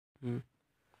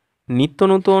নিত্য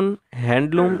নতুন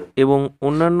হ্যান্ডলুম এবং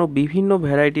অন্যান্য বিভিন্ন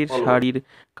ভ্যারাইটির শাড়ির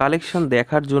কালেকশন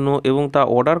দেখার জন্য এবং তা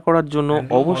অর্ডার করার জন্য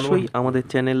অবশ্যই আমাদের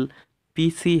চ্যানেল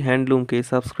পিসি হ্যান্ডলুমকে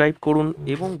সাবস্ক্রাইব করুন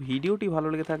এবং ভিডিওটি ভালো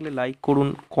লেগে থাকলে লাইক করুন,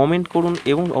 কমেন্ট করুন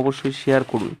এবং অবশ্যই শেয়ার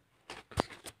করুন।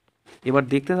 এবার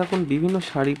দেখতে থাকুন বিভিন্ন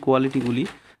শাড়ির কোয়ালিটিগুলি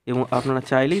এবং আপনারা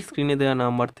চাইলেই স্ক্রিনে দেওয়া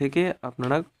নাম্বার থেকে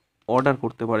আপনারা অর্ডার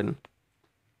করতে পারেন।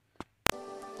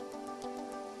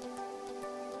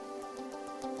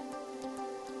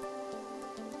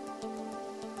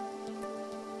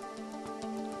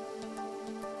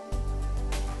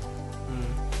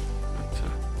 আচ্ছা,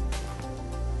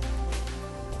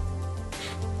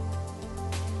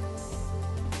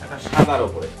 একটা সাদার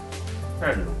উপরে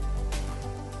হ্যান্ডলুম,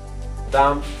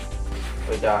 দাম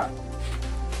ওইটা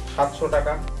 700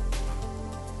 টাকা।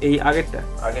 এই আগেরটা?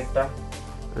 আগেরটা।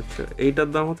 আচ্ছা, এইটার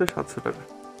দাম হচ্ছে 700 টাকা।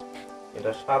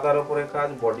 এটা সাদার উপরে কাজ,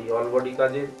 বডি অল বডি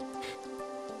কাজের।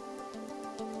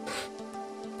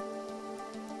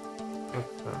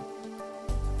 আচ্ছা,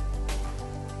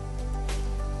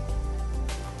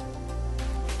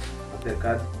 হাতের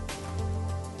কাজ,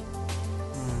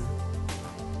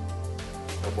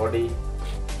 বডি।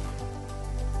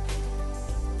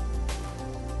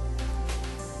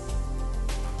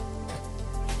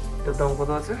 এটার দাম কত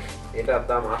আছে? এটার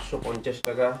দাম 850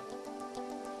 টাকা।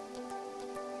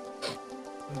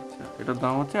 আচ্ছা, এটার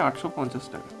দাম হচ্ছে 850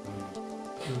 টাকা।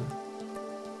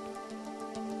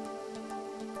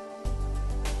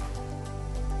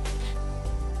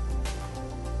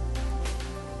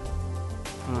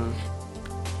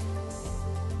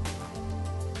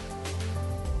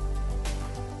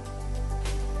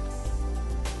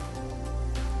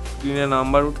 স্ক্রিনে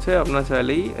নাম্বার উঠছে, আপনারা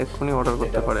চাইলেই এক্ষুনি অর্ডার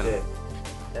করতে পারেন।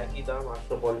 একই দাম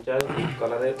 850, ডিপ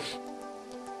কালারের।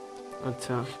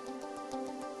 আচ্ছা,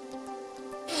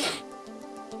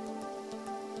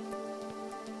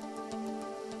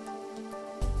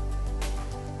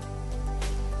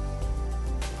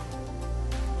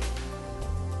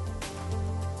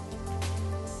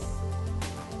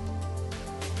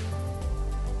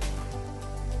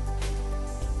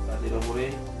 কাজের উপরে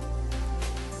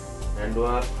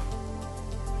হ্যান্ডওয়ার্ক,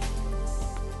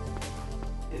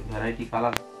 এর ভ্যারাইটি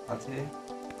কালার আছে।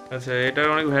 আচ্ছা, এটার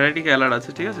অনেক ভ্যারাইটি কালার আছে,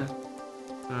 ঠিক আছে।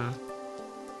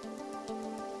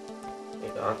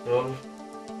 এটা আঁচল,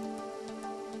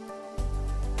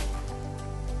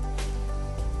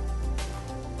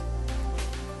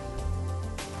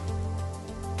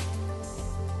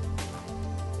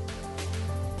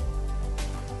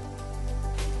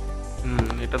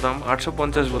 এটা দাম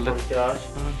 850 বললেন। 50।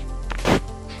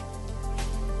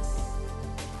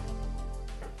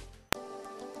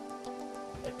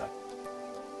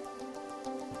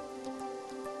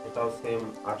 এটাও সেম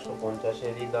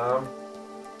 850-এরই দাম।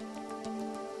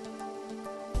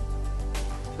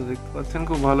 দেখতে পাচ্ছেন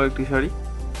খুব ভালো একটি শাড়ি,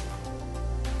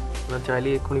 আপনারা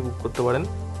চাইলেই এক্ষুনি বুক করতে পারেন।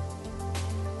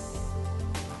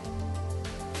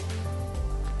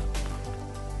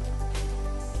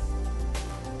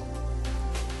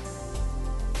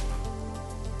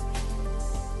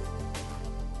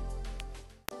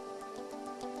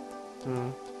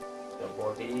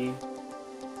 বডি,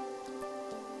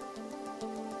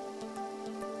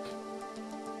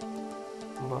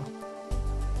 বাহ,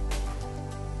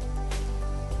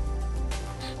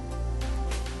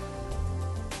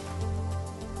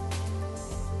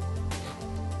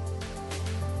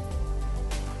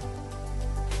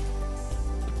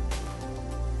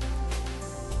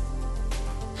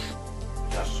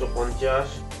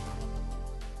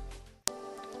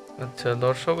 আচ্ছা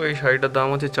দর্শক, এই শাড়িটার দাম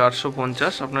হচ্ছে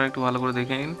 450। আপনারা একটু ভালো করে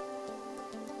দেখে নিন,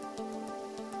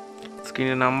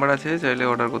 স্ক্রিনে নাম্বার আছে, চাইলে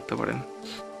অর্ডার করতে পারেন।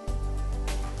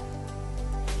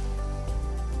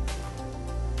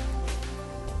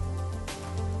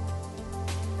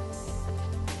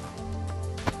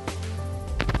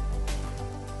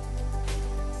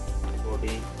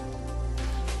 বডি,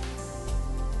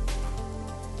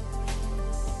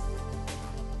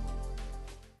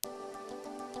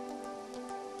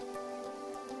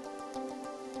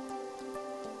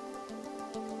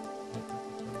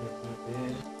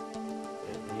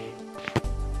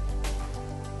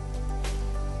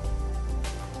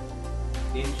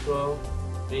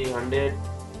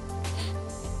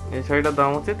 এই শাড়িটার দাম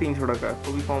হচ্ছে 300 টাকা,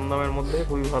 খুবই কম দামের মধ্যে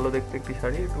খুবই ভালো দেখতে একটি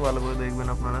শাড়ি, একটু ভালো করে দেখবেন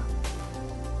আপনারা।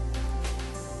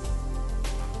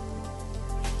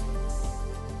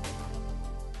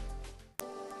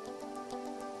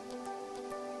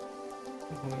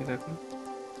 দেখুন,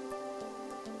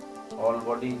 অল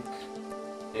বডি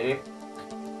চেক,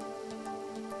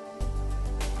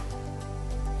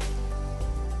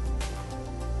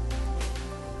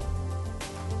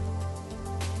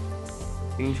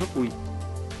 320।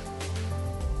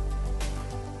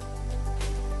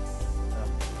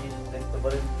 দেখতে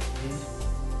পারেন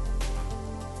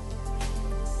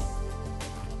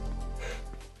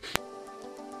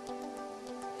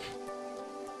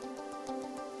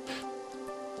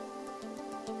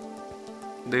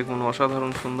দেখুন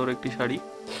অসাধারণ সুন্দর একটি শাড়ি,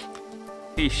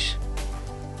 পিস।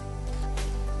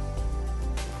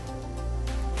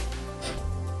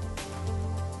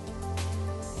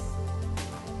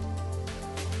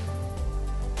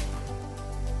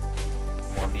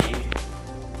 Body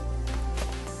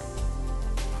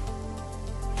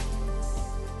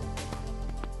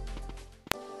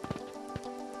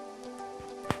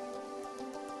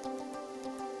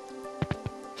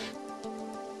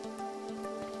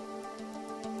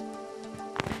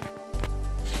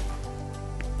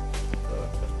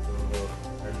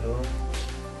handloom.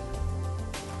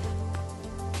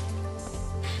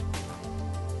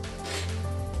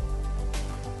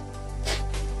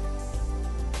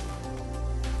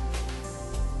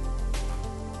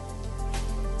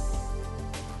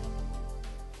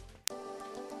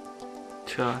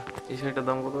 আচ্ছা, এই শাড়িটার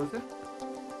দাম কত হয়েছে?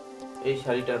 এই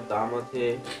শাড়িটার দাম আছে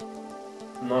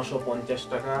 950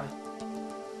 টাকা।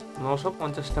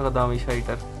 950 টাকা দাম এই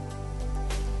শাড়িটার।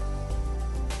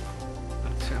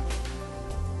 আচ্ছা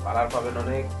কালার পাবেন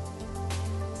অনেক।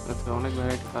 আচ্ছা, অনেক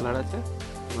ভ্যারাইটি কালার আছে,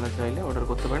 আপনারা চাইলে অর্ডার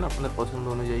করতে পারেন আপনাদের পছন্দ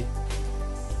অনুযায়ী।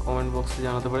 কমেন্ট বক্সে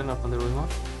জানাতে পারেন আপনাদের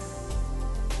অভিমত।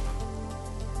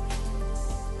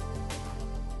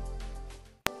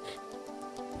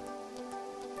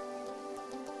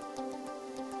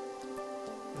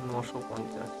 নশো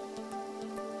পঞ্চাশ।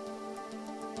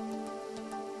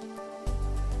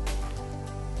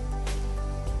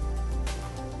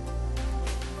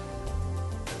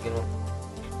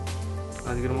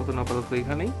 আজকের মতন আপাতত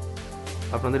এখানেই।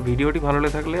 আপনাদের ভিডিওটি ভালো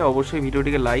লেগে থাকলে অবশ্যই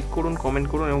ভিডিওটিকে লাইক করুন, কমেন্ট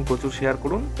করুন এবং প্রচুর শেয়ার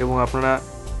করুন। এবং আপনারা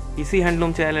পিসি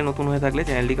হ্যান্ডলুম চ্যানেলে নতুন হয়ে থাকলে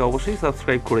চ্যানেলটিকে অবশ্যই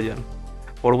সাবস্ক্রাইব করে যান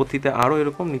পরবর্তীতে আরও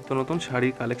এরকম নিত্য নতুন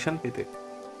শাড়ির কালেকশন পেতে।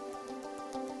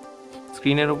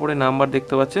 স্ক্রিনের ওপরে নাম্বার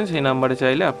দেখতে পাচ্ছেন, সেই নাম্বারে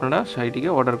চাইলে আপনারা শাড়িটিকে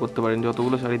অর্ডার করতে পারেন।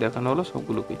 যতগুলো শাড়ি দেখানো হলো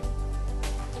সবগুলোকেই।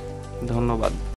 ধন্যবাদ।